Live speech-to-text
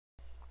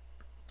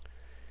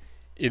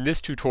In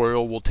this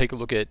tutorial, we'll take a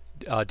look at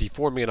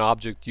deforming an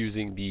object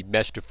using the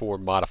Mesh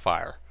Deform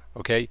Modifier.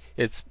 Okay,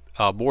 it's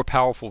a more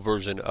powerful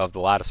version of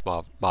the lattice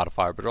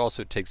modifier, but it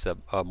also takes up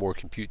more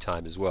compute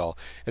time as well.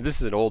 And this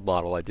is an old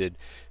model I did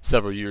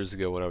several years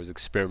ago when I was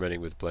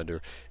experimenting with Blender.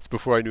 It's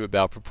before I knew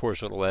about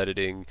proportional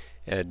editing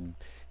and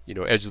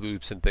edge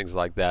loops and things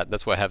like that.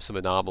 That's why I have some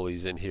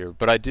anomalies in here,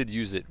 but I did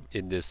use it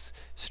in this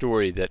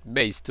story that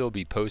may still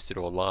be posted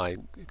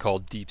online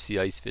called Deep Sea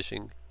Ice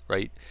Fishing,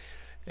 right?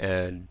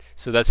 And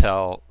so that's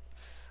how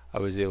I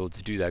was able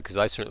to do that, because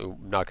I certainly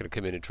am not going to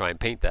come in and try and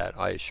paint that,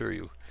 I assure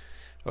you.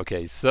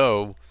 Okay,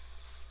 so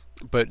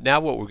but now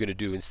what we're going to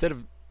do, instead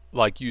of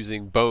like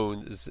using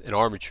bones and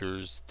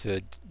armatures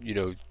to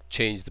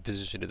change the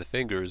position of the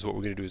fingers, what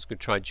we're going to do is going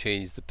to try and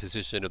change the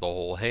position of the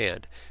whole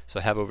hand. So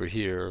I have over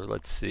here,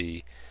 let's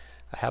see,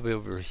 I have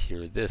over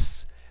here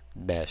this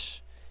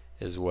mesh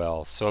as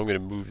well. So I'm going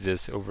to move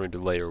this over into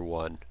layer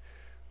 1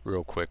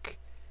 real quick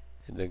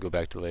and then go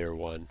back to layer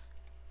 1.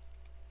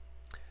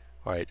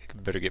 Alright,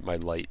 I better get my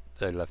light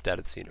that I left out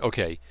of the scene.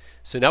 Okay,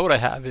 so now what I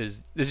have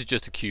is, this is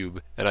just a cube,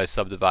 and I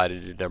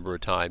subdivided it a number of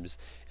times,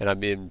 and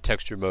I'm in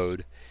texture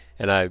mode,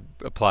 and I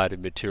applied a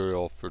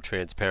material for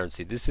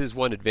transparency. This is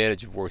one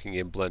advantage of working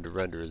in Blender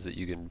Render, is that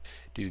you can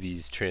do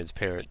these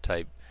transparent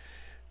type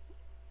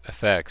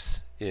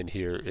effects in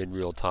here in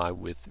real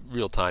time with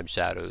real time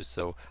shadows.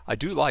 So I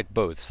do like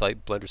both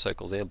Blender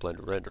Cycles and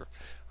Blender Render.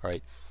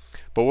 Alright,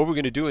 but what we're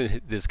going to do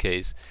in this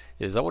case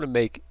is I want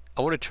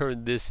to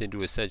turn this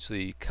into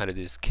essentially kind of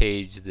this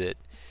cage that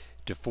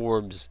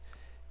deforms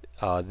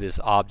this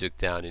object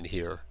down in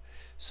here.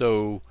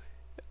 So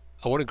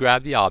I want to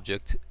grab the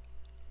object,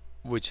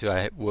 which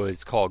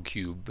was called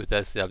cube, but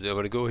that's the object. I'm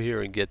going to go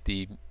here and get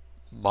the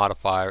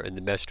modifier and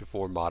the Mesh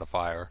Deform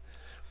modifier,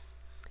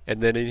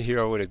 and then in here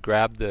I want to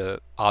grab the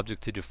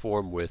object to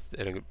deform with,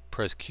 and I'm going to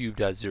press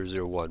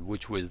cube.001,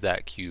 which was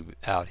that cube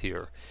out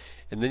here,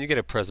 and then you're going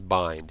to press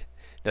bind.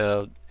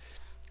 Now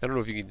I don't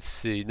know if you can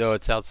see. No,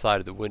 it's outside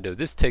of the window.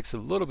 This takes a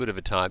little bit of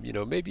a time,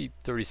 maybe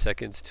 30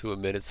 seconds to a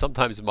minute.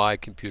 Sometimes my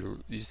computer,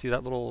 you see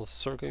that little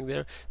circling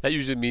there? That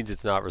usually means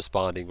it's not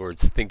responding, or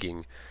it's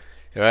thinking.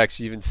 It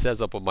actually even says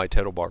up on my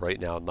title bar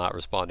right now, not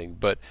responding,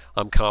 but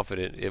I'm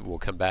confident it will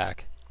come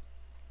back.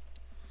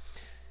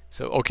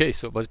 So, okay,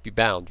 so it must be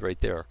bound right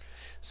there.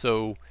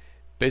 So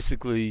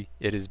basically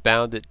it is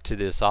bounded to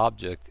this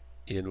object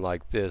in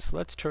like this.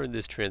 Let's turn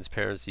this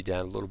transparency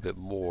down a little bit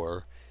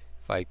more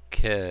if I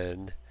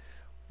can.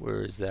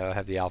 Where is that? I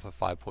have the alpha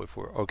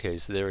 5.4. Okay,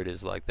 so there it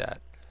is like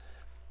that.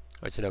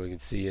 Alright, so now we can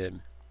see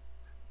in.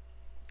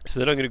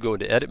 So then I'm going to go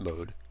into edit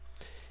mode,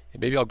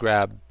 and maybe I'll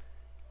grab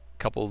a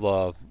couple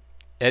of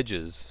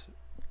edges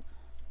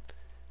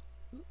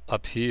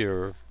up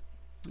here.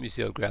 Let me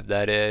see, I'll grab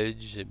that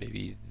edge, and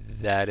maybe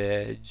that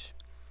edge,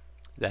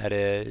 that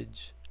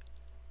edge.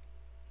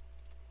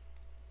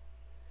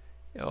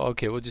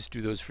 Okay, we'll just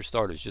do those for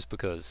starters, just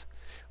because.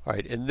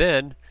 Alright, and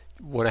then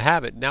when I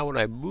have it, now when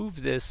I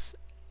move this,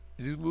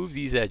 move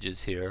these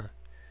edges here,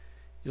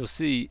 you'll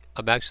see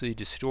I'm actually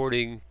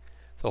distorting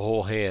the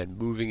whole hand,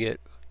 moving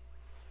it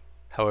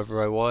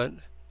however I want.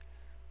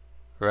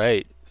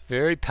 Right,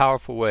 very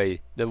powerful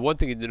way. Now one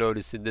thing to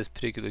notice in this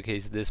particular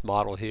case, this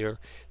model here,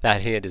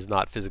 that hand is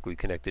not physically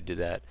connected to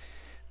that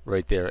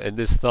right there, and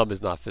this thumb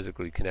is not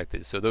physically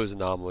connected. So those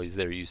anomalies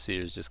there you see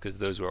is just because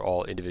those were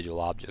all individual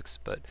objects.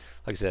 But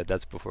like I said,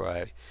 that's before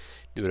I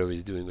knew what I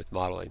was doing with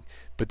modeling.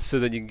 But so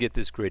then you can get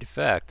this great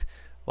effect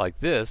like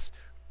this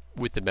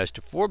with the Mesh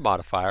Deform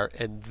modifier,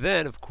 and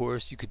then of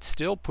course you could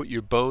still put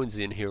your bones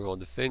in here on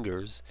the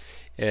fingers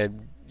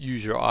and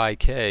use your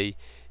IK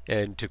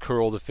and to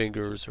curl the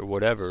fingers or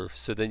whatever,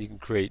 so then you can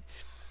create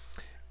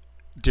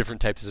different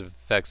types of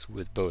effects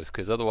with both,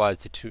 because otherwise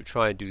to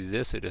try and do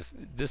this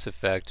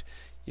effect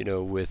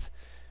with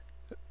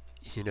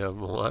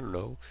well, I don't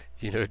know,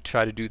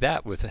 try to do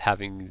that with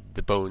having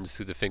the bones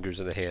through the fingers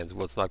and the hands,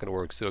 well, it's not going to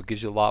work. So it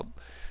gives you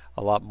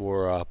a lot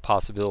more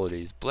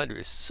possibilities. Blender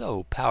is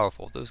so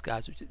powerful. Those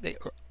guys they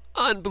are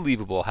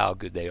unbelievable how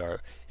good they are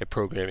at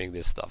programming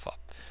this stuff up,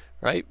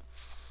 right?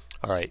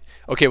 All right.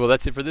 Okay, well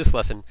that's it for this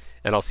lesson,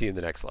 and I'll see you in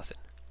the next lesson.